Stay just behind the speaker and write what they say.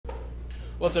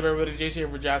What's up, everybody? Jason here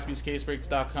for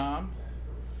Jaspy'sCaseBreaks.com.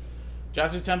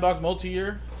 Jaspy's $10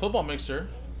 multi-year football mixer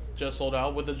just sold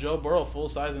out with the Joe Burrow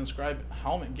full-size inscribed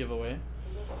helmet giveaway.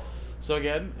 So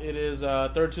again, it is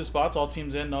 32 spots, all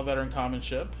teams in, no veteran common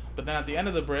ship. But then at the end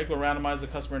of the break, we'll randomize the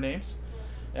customer names.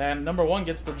 And number one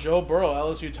gets the Joe Burrow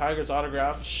LSU Tigers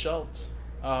autograph Schelt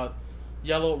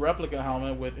yellow replica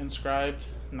helmet with inscribed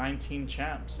 19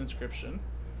 champs inscription.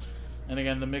 And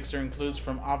again, the mixer includes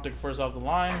from Optic first off the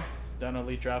line down to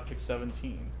Elite Draft Pick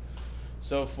 17.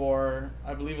 So for,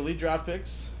 I believe, Elite Draft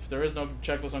Picks, if there is no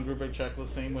checklist on Group Break Checklist,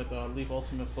 same with Leaf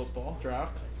Ultimate Football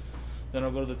Draft, then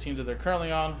it'll go to the teams that they're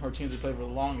currently on or teams that play for the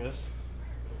longest.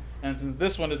 And since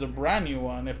this one is a brand new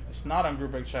one, if it's not on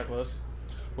Group Break Checklist,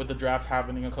 with the draft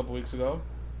happening a couple weeks ago,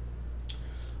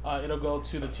 it'll go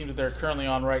to the teams that they're currently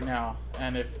on right now.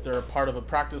 And if they're a part of a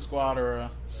practice squad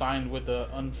or signed with the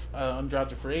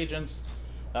undrafted free agents,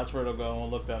 that's where it'll go, and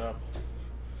we'll look that up.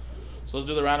 So let's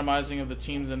do the randomizing of the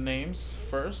teams and names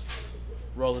first.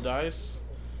 Roll the dice.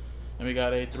 And we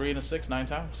got a 3 and a 6, 9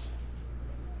 times.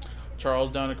 Charles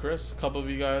down to Chris. A couple of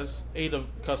you guys, 8 of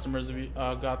customers of you,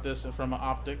 got this from an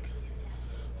Optic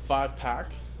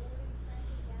 5-pack.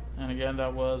 And again,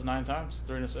 that was 9 times.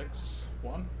 3 and a 6.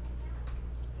 1,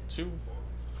 2,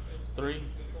 3,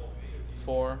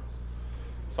 4,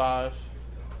 5,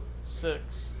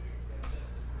 6,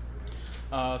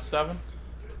 7,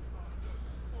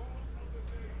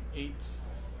 8,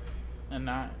 and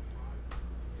 9.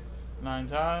 9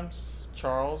 times.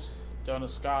 Charles down to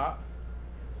Scott.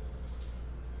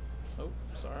 Oh,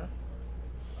 sorry.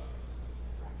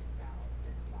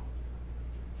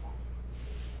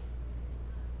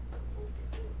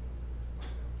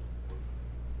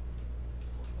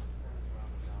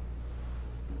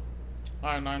 All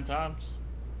right, 9 times.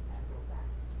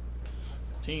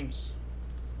 Teams.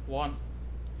 1,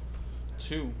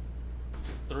 2,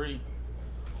 3,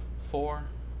 4,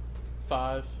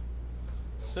 5,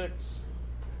 6,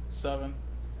 7,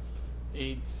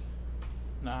 8,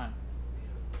 9.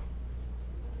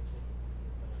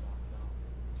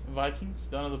 Vikings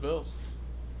down to the Bills.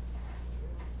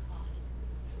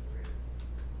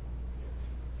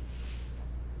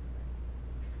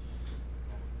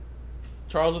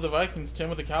 Charles with the Vikings, Tim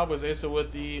with the Cowboys, Asa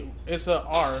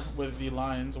R with the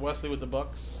Lions, Wesley with the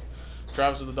Bucks,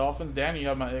 Travis with the Dolphins, Danny, you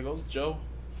have my Eagles, Joe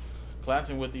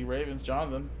Clanton with the Ravens,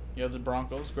 Jonathan, you have the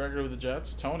Broncos, Gregory with the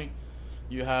Jets, Tony,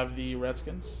 you have the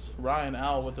Redskins, Ryan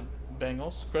Al with the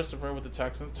Bengals, Christopher with the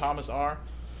Texans, Thomas R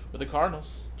with the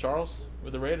Cardinals, Charles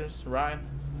with the Raiders, Ryan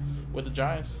with the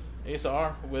Giants, Asa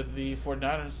R with the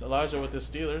 49ers, Elijah with the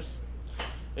Steelers,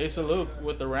 Asa Luke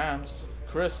with the Rams,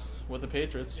 Chris with the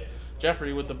Patriots,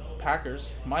 Jeffrey with the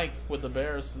Packers, Mike with the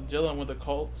Bears, Dylan with the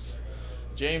Colts,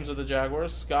 James with the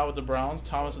Jaguars, Scott with the Browns,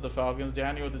 Thomas with the Falcons,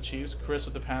 Danny with the Chiefs, Chris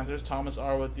with the Panthers, Thomas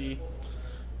R with the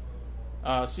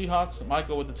Seahawks,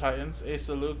 Michael with the Titans,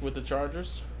 Asa Luke with the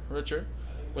Chargers, Richard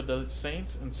with the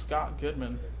Saints, and Scott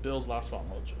Goodman, Bills last spot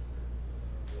mojo.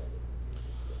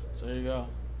 So there you go.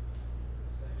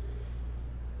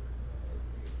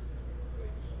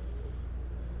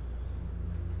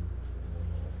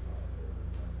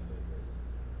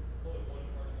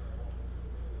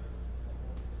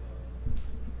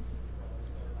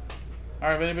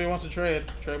 Alright, if anybody wants to trade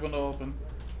window open.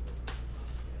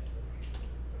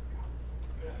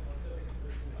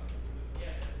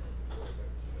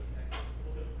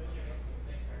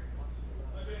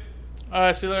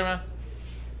 Alright, see you later, man.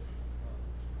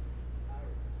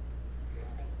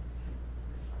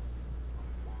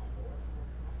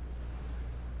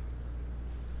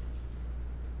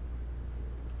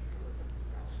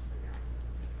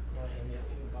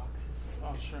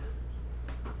 Oh, sure.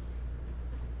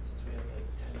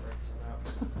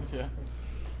 Yeah.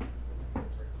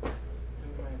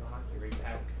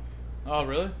 Oh,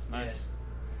 really? Nice.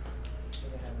 Yeah.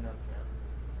 I have enough now.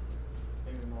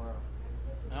 Maybe tomorrow.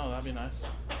 Oh, that'd be nice.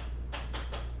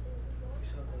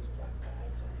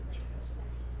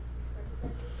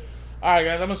 Alright,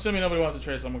 guys, I'm assuming nobody wants to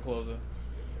trade, so I'm going to close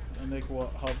it. And Nick will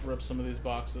help rip some of these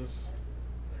boxes.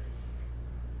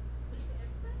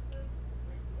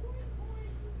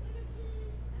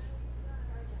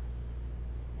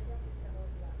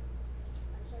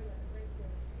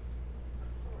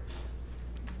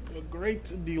 A great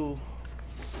deal.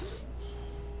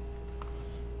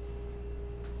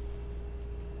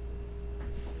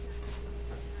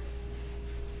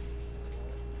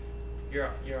 You're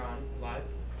on live?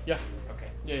 Yeah. Okay.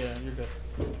 Yeah, you're good.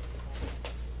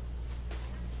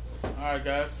 Alright,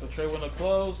 guys, so trade window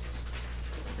closed.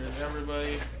 Here's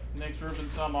everybody. Nick's ripping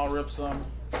some, I'll rip some.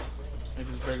 Make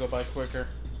this break go by quicker.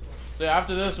 So yeah,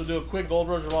 after this, we'll do a quick Gold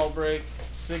Rush Revolve break,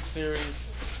 6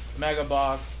 series, mega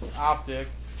box, optic,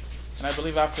 and I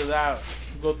believe after that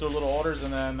go through little orders,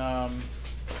 and then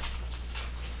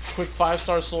quick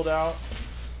 5-star sold out.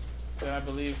 Then I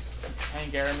believe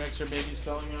Hank Aaron mixer maybe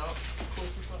selling out.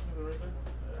 Close to something right there.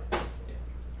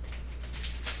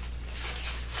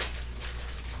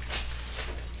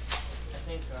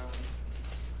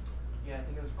 Yeah, I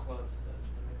think it was close, the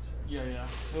mixer. Yeah.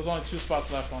 There was only 2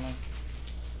 spots left on it.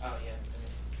 Oh, yeah.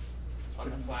 On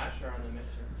the flash or on the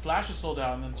mixer? Flash is sold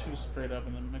out, and then 2 straight up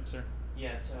in the mixer.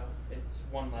 Yeah, so it's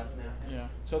 1 left now. Yeah,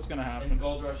 so it's gonna happen. And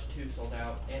Gold Rush 2 sold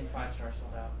out, and 5-star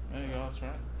sold out. There you go, that's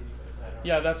right. Did you put that on?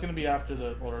 Yeah, that's gonna be after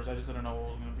the orders. I just didn't know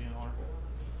what was gonna be in order.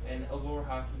 And Allure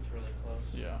Hockey's really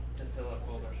close. Yeah. To fill up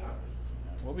Gold Rush Hockey.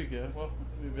 We'll be good. We'll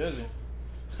be busy.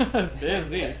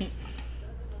 Busy. Yes.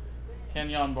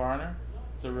 Kenyon Barner,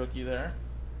 it's a rookie there.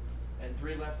 And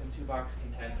 3 left in 2 box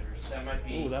contenders. That might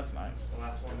be Ooh, that's nice. the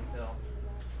last one to fill.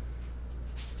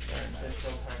 Very There's nice.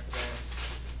 still time for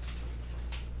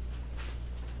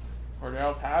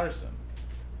Cordell Patterson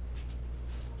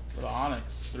for the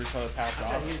Onyx, 3-color patch that. I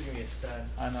thought off. he was going to be a stud.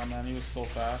 I know, man. He was so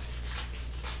fast.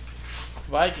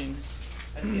 Vikings.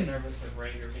 I'd get nervous of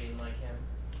Rager being like him.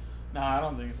 No, I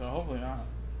don't think so. Hopefully not.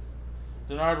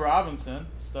 Denard Robinson,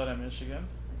 stud at Michigan,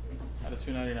 at a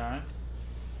 299.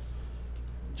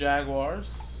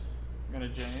 Jaguars, got a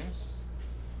James.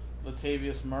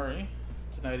 Latavius Murray,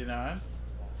 to 99.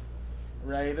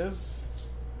 Raiders,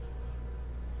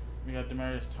 we got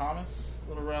Demarius Thomas,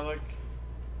 little relic.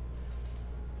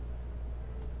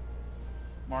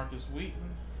 Marcus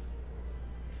Wheaton,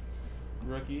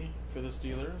 rookie for the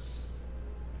Steelers.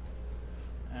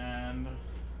 And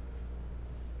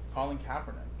Colin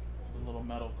Kaepernick, the little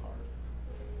metal card.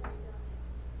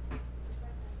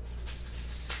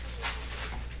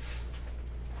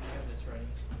 I have this ready.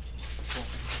 Cool.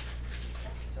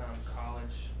 It's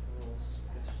college rules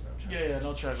because there's no charge. Yeah,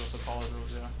 no charges for college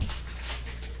rules, yeah.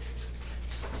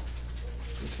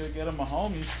 We could get him a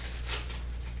homie.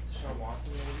 Deshaun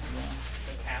Watson, maybe. Yeah.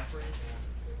 McCaffrey.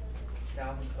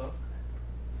 Dalvin Cook.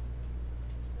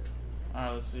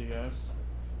 Alright, let's see, guys.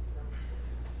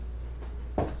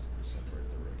 Separate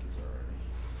the rookies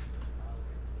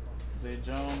already. Zay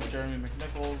Jones, Jeremy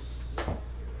McNichols,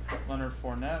 Leonard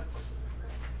Fournette,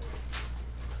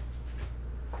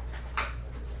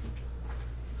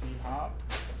 D-Hop,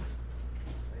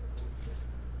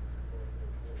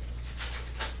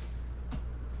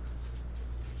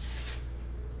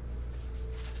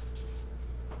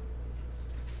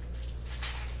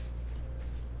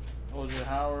 O.J.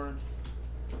 Howard,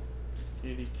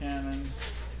 Katie Cannon,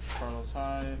 Carlos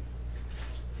Hyde,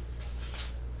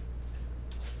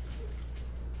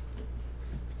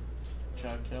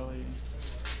 Chad Kelly.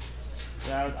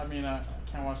 Yeah, I mean, I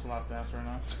can't watch The Last Dance right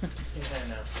now. Yeah,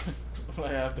 no. I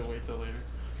have to wait till later.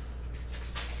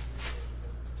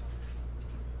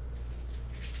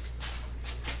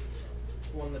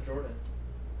 Who won the Jordan?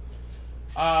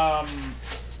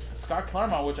 Scott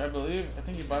Claremont, which I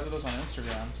think he buys with us on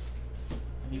Instagram.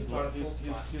 And He's bought a full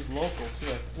spot. he's local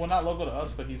too. Well, not local to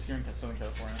us, but he's here in Southern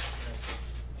California. Nice.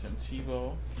 Tim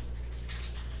Tebow.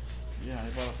 Yeah, he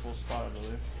bought a full spot, I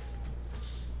believe.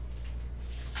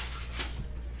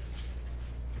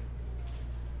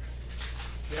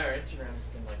 Yeah, our Instagram's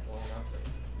been like blowing up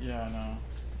lately. Yeah, I know.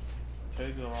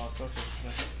 Teddy did a lot of stuff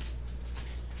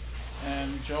yesterday.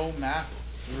 And Joe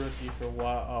Mathis, rookie for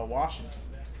Washington.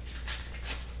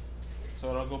 So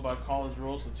it'll go by college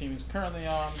rules, the team he's currently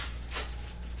on,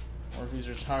 or if he's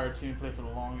retired, team he played for the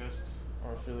longest,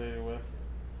 or affiliated with.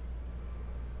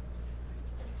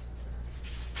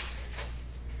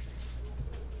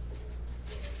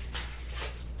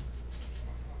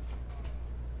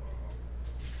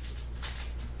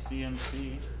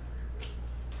 CMC.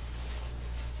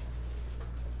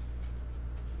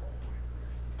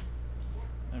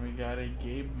 And we got a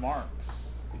Gabe Marks.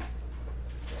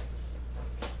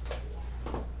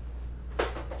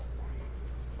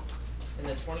 In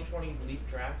the 2020 Leap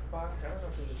Draft box, I don't know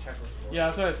if there's a checklist for it. Yeah,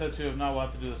 that's what I said too. If not, we'll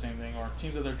have to do the same thing, or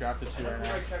teams that they're drafted I to know right the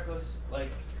now. right checklist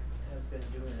has been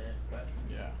doing it, but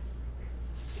Yeah.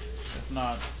 If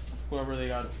not, whoever they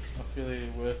got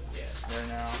affiliated with yeah. right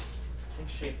now. I think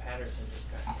Shea Patterson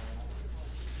just got signed.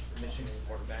 Michigan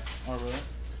quarterback. Oh, really? I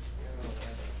don't know why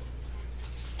though.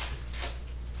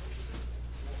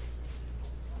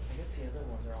 I guess the other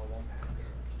ones are all 1-packs.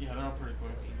 Yeah, they're all pretty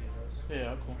quick. Easy of those.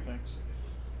 Yeah, cool. Thanks.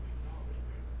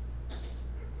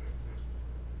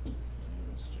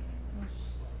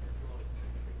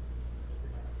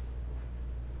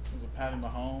 There's a Patty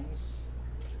Mahomes.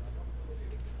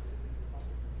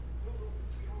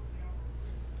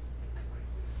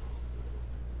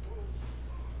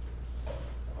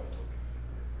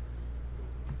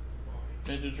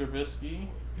 Midget Trubisky.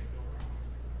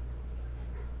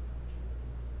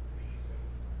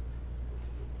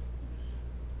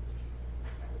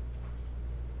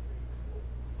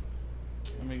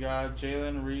 And we got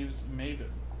Jalen Reeves Maven.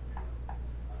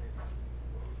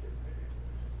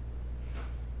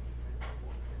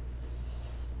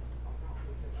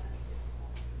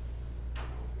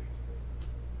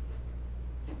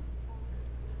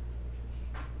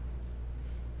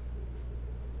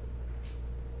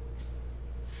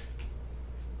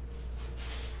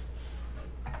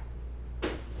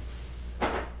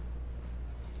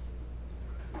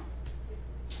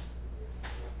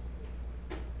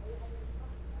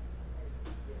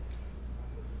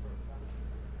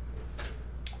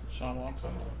 Sean Watson.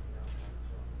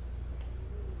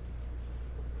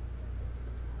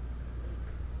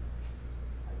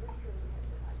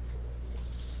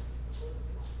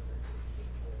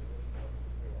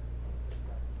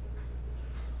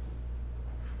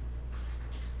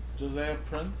 Josiah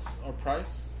Prince or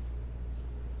Price.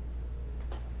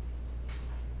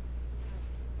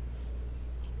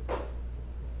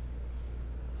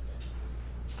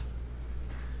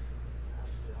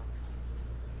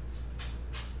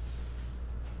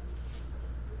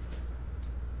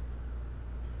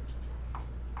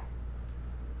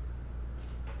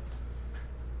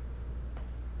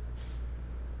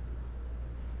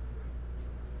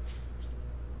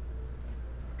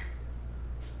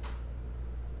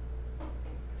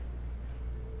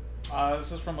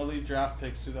 This is from Elite Draft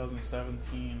Picks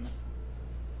 2017.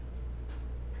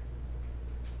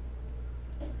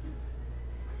 I'm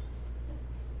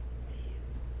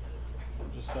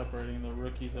just separating the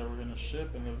rookies that we're going to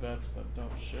ship and the vets that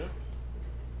don't ship.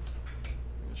 Give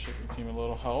the shipping team a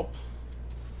little help.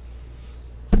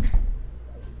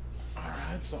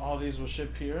 Alright, so all these will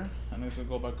ship here. And these will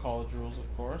go by college rules,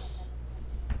 of course.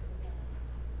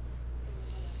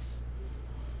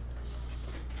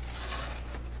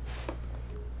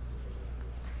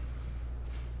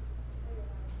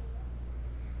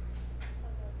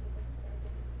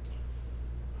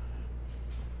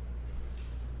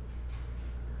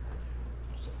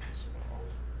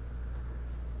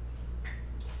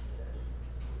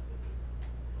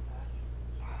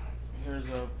 Here's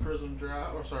a Prism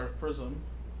draft, or sorry, Prism,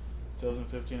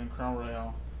 2015 in Crown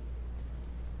Royale.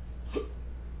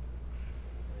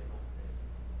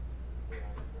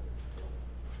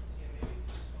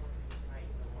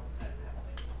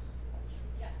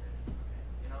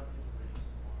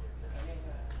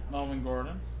 Melvin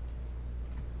Gordon.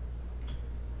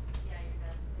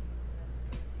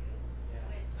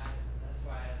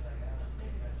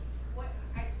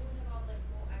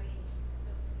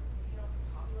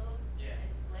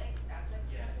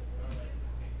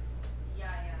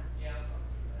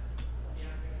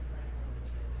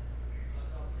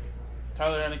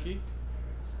 Tyler Heineke.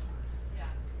 Yeah.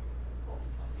 Cool.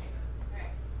 Alright.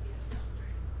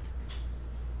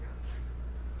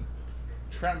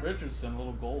 Trent Richardson, a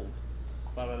little gold.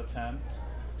 5 out of 10.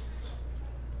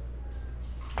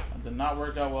 That did not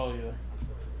work out well either.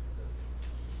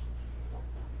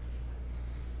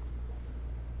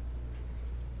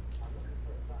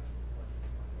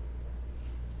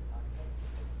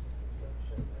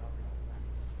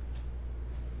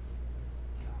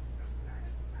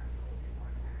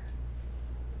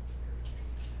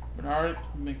 Bernard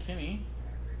McKinney,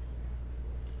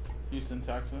 Houston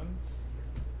Texans.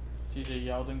 TJ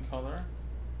Yeldon color.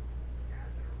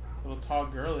 Little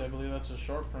Todd Gurley, I believe that's a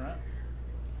short print.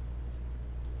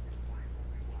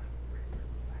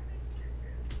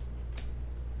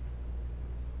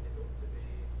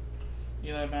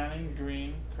 Eli Manning,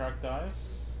 green, cracked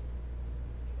ice.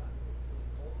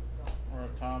 Or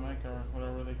atomic, or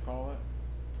whatever they call it.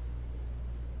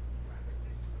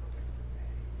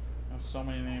 I have so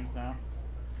many names now.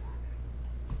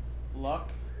 Luck,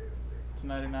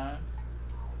 /99.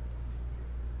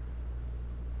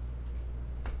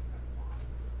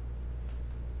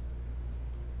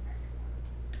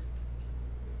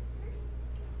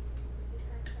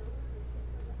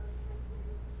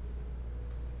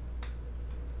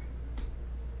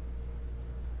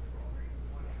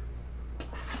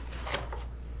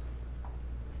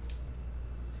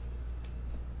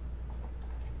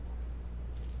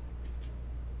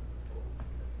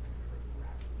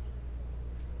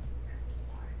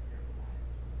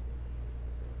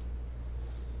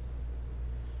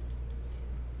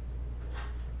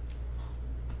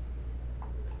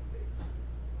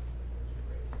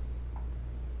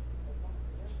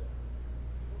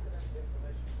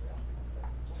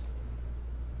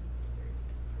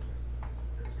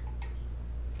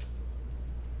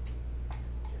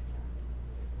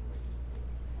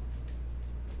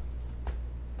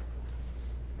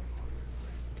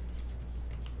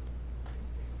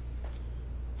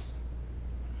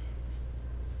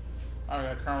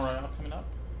 Alright, got Crown Royale coming up.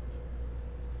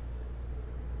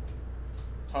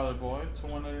 Tyler Boyd to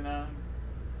 199.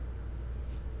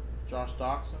 Josh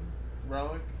Doxson,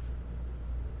 relic.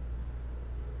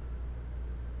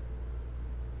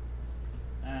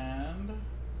 And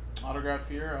autograph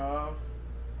here of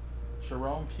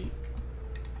Jerome Peak.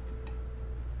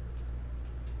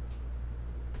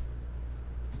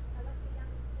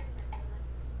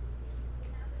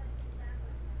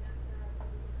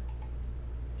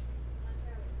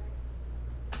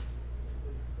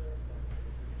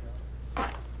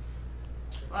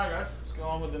 Alright guys, let's go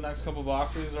on with the next couple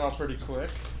boxes. These are all pretty quick.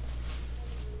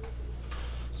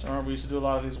 So remember, we used to do a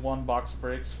lot of these one box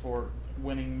breaks for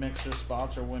winning mixer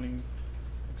spots or winning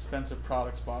expensive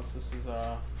product spots. This is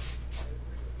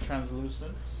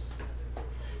translucent.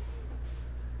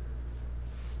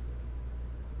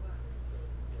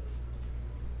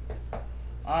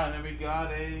 Alright, and then we got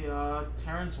a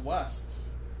Terrence West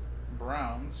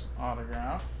Browns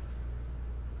autograph.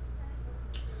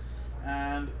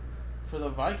 And for the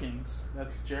Vikings,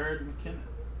 that's Jared McKinnon.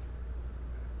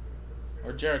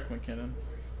 Or Jarek McKinnon.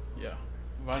 Yeah,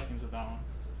 Vikings with that one.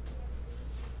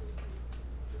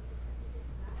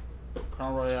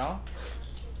 Crown Royale.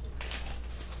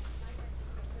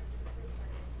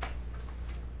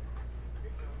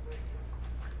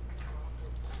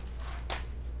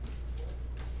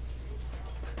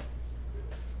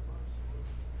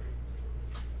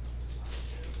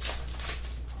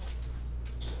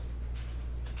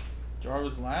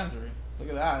 Jarvis Landry. Look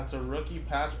at that. It's a rookie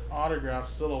patch autograph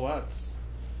silhouettes.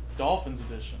 Dolphins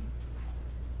edition.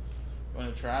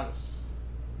 Going to Travis.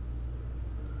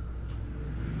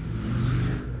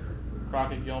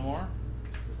 Crockett Gilmore.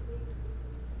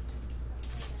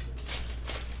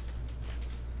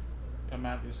 Got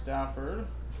Matthew Stafford.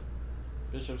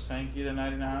 Bishop Sankey to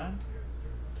 99.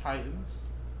 Titans.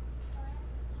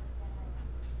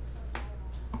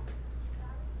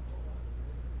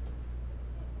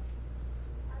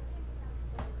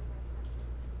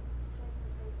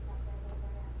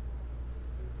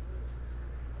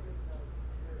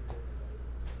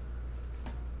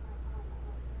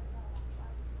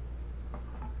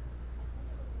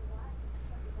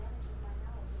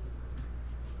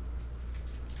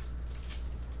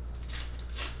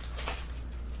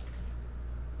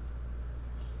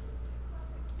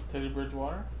 Teddy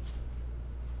Bridgewater.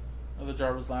 Another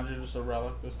Jarvis Landry, just a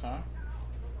relic this time.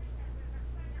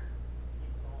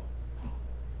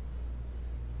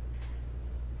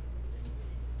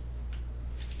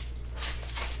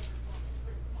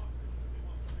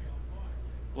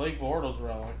 Blake Bortles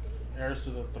relic. Heirs to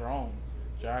the throne.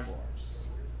 Jaguars.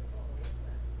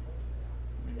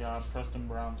 We got Preston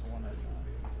Brown to 199.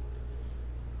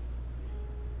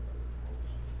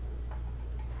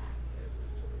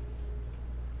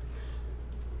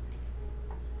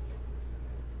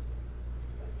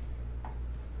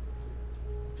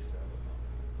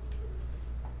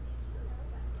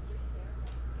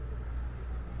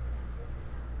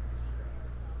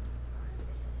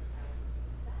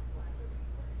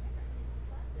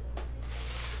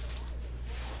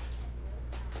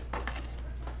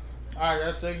 Alright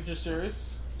guys, signature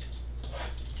series.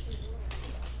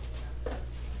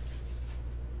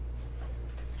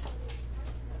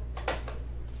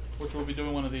 Which we'll be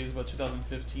doing one of these, but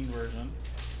 2015 version.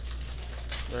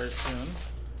 Very soon.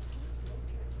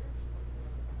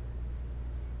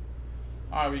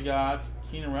 Alright, we got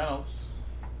Keenan Reynolds.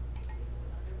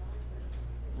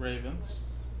 Ravens.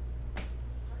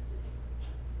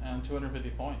 And 250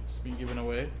 points being given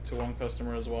away to one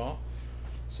customer as well.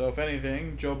 So if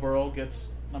anything, Joe Burrow gets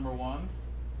number one.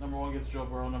 Number one gets Joe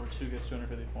Burrow. Number two gets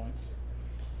 250 points.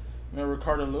 We have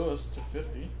Ricardo Lewis to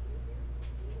 50.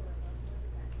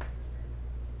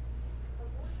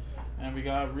 And we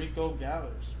got Rico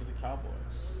Gathers for the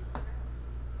Cowboys.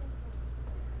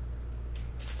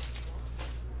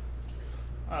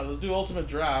 Alright, let's do Ultimate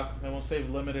Draft. Then we'll save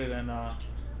Limited and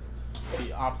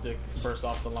the Optic first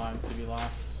off the line to be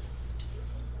last.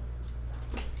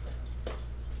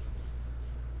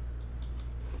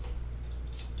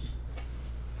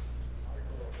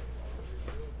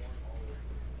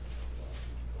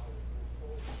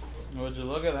 Would you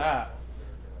look at that?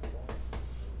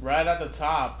 Right at the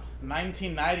top,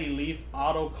 1990 Leaf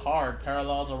Auto Card.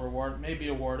 Parallels are reward, may be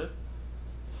awarded.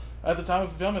 At the time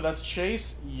of filming, that's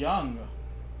Chase Young.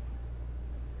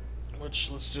 Which,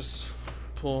 let's just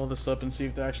pull this up and see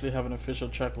if they actually have an official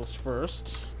checklist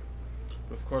first.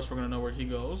 But of course, we're going to know where he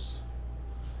goes.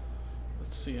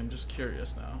 Let's see, I'm just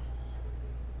curious now.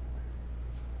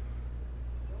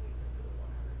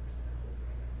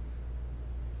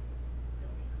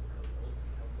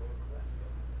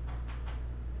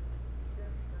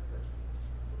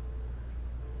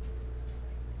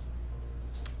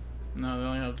 No, they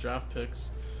only have draft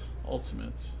picks.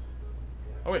 Ultimate.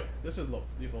 Oh wait, this is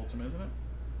Leaf Ultimate, isn't it?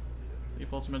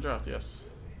 Leaf Ultimate Draft, yes.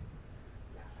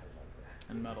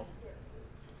 And metal.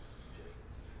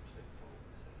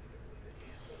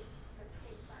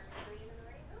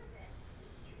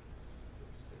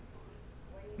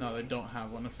 No, they don't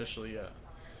have one officially yet.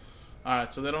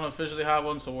 Alright, so they don't officially have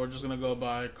one, so we're just going to go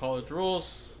by college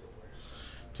rules.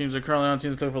 Teams are currently on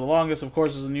teams play for the longest. Of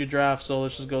course, there's a new draft, so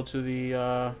let's just go to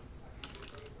the...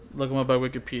 look them up by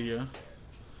Wikipedia.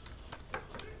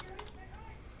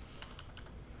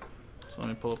 So let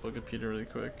me pull up Wikipedia really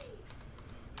quick.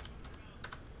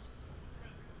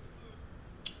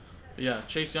 But yeah,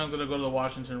 Chase Young's going to go to the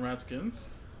Washington Redskins,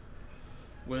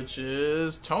 which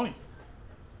is Tony.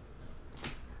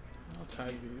 I'll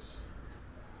tag these.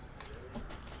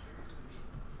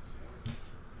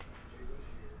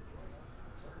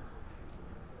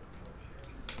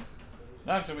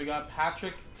 Next, we got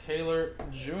Patrick Taylor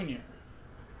Jr.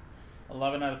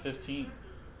 11 out of 15.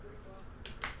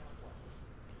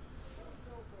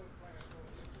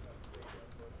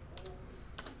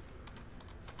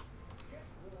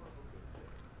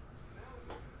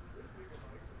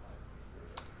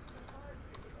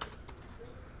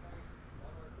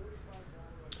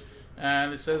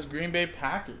 And it says Green Bay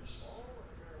Packers.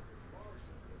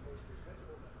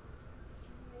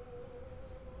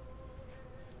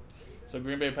 So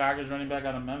Green Bay Packers running back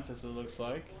out of Memphis, it looks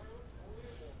like.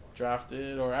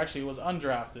 Drafted, or actually was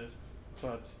undrafted,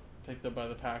 but picked up by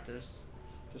the Packers.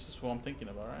 This is who I'm thinking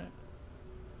about, right?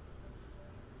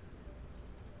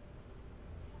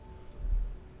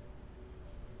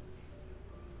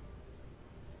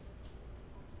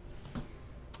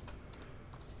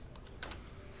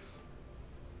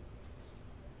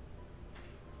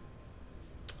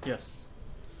 Yes.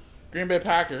 Green Bay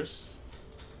Packers.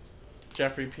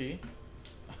 Jeffrey P.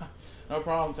 No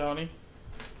problem, Tony.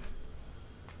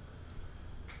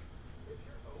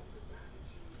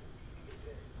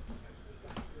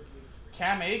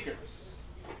 Cam Akers.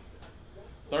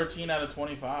 13 out of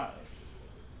 25.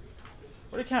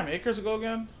 Where did Cam Akers go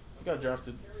again? He got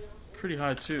drafted pretty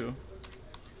high, too.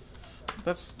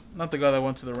 That's not the guy that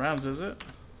went to the Rams, is it?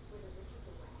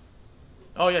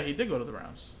 Oh, yeah, he did go to the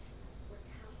Rams.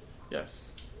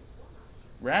 Yes.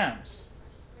 Rams.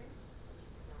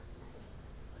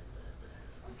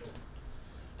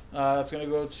 That's going to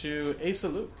go to Asa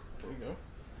Luke. There you go.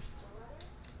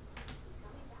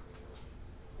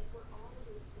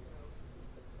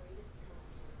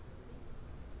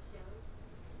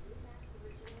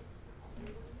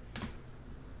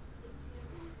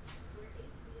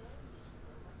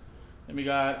 And we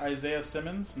got Isaiah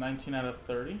Simmons, 19 out of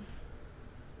 30.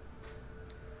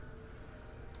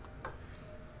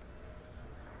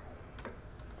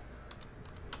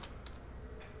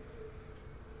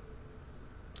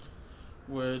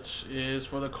 Which is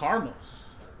for the Cardinals.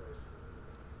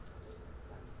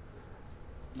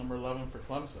 Number 11 for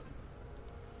Clemson.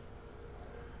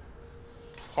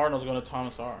 Cardinals going to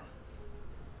Thomas R.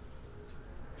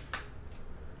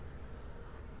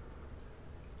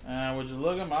 And would you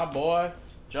look at my boy,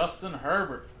 Justin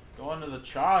Herbert, going to the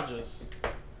Chargers.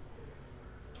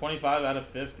 25 out of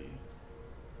 50.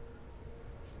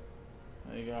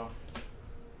 There you go.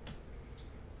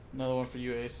 Another one for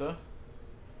you, Asa.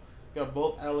 Got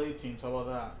both LA teams. How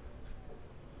about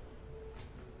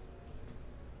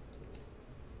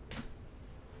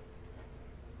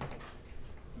that?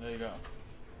 There you go.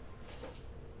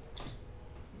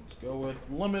 Let's go with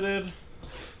limited.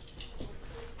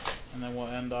 And then we'll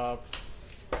end up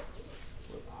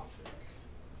with optic.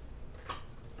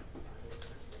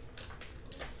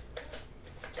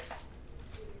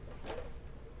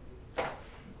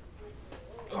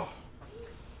 Oh.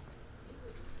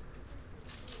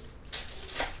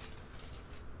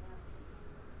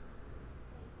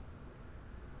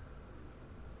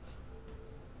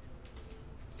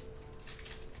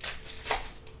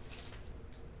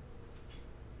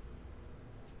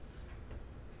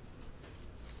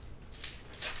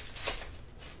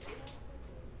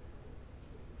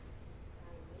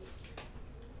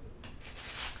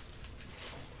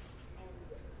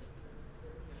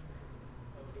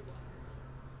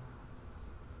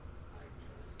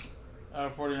 Out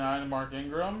of 49, Mark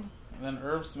Ingram. And then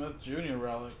Irv Smith Jr.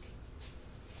 relic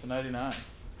to 99.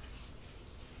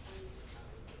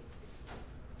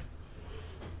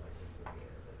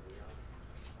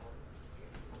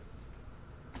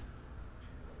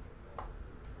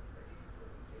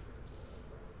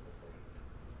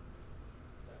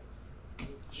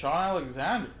 Sean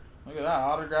Alexander. Look at that.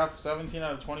 Autograph 17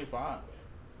 out of 25.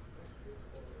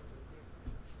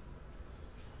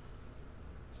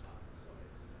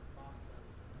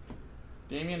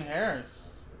 Damian Harris.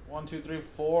 1, 2, 3,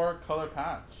 4 color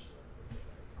patch.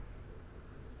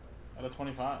 Out of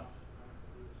 25.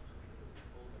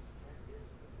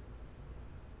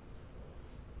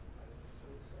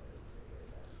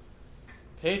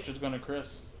 Patriots going to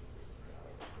Chris.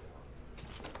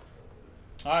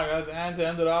 Alright guys, and to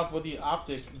end it off with the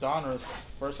Optic Donruss,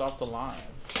 first off the line.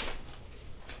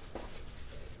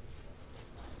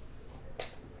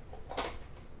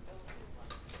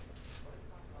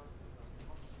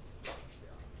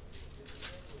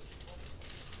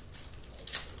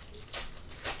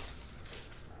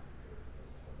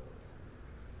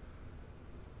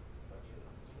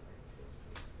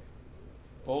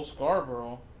 Bo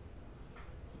Scarborough,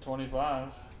 25.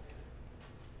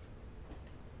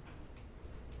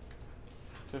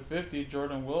 To 50,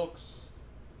 Jordan Wilkes.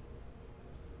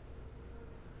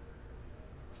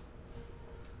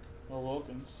 Or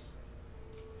Wilkins.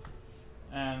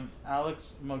 And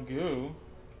Alex Magoo.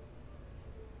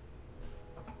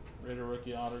 Raider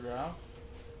rookie autograph.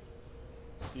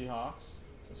 Seahawks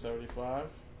to 75.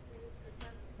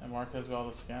 And Marquez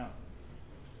Valdez-Scantling.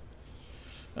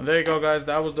 And there you go, guys.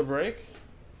 That was the break.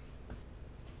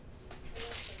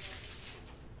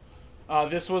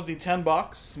 This was the 10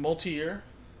 box multi-year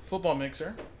football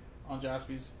mixer on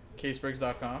Jaspy'S,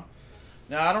 casebreaks.com.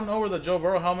 Now, I don't know where the Joe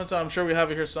Burrow helmet's are. I'm sure we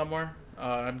have it here somewhere.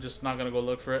 I'm just not going to go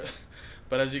look for it.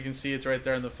 But as you can see, it's right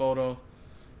there in the photo.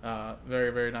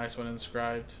 Very, very nice one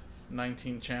inscribed.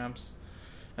 19 champs.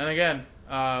 And again,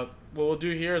 what we'll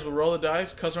do here is we'll roll the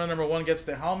dice. Customer number 1 gets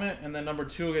the helmet, and then number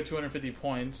 2 will get 250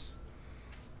 points.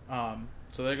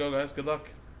 So there you go, guys. Good luck.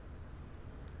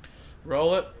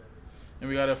 Roll it. And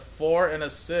we got a 4 and a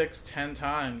 6 10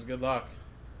 times. Good luck.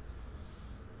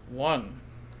 1,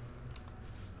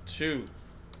 2,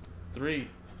 3,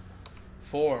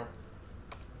 4,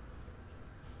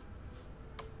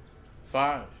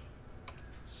 5,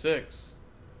 6,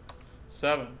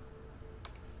 7,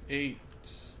 8,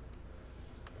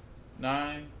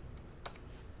 9,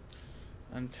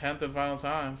 and 10th and final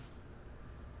time.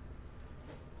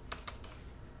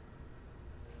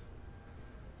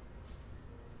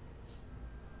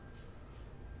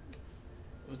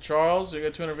 Charles, you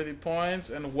get 250 points.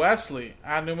 And Wesley,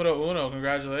 ad numero uno,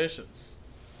 congratulations.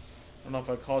 I don't know if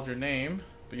I called your name,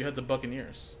 but you had the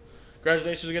Buccaneers.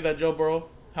 Congratulations, you get that Joe Burrow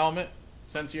helmet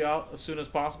sent to you out as soon as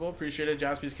possible. Appreciate it.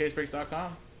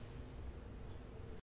 Jaspyscasebreaks.com.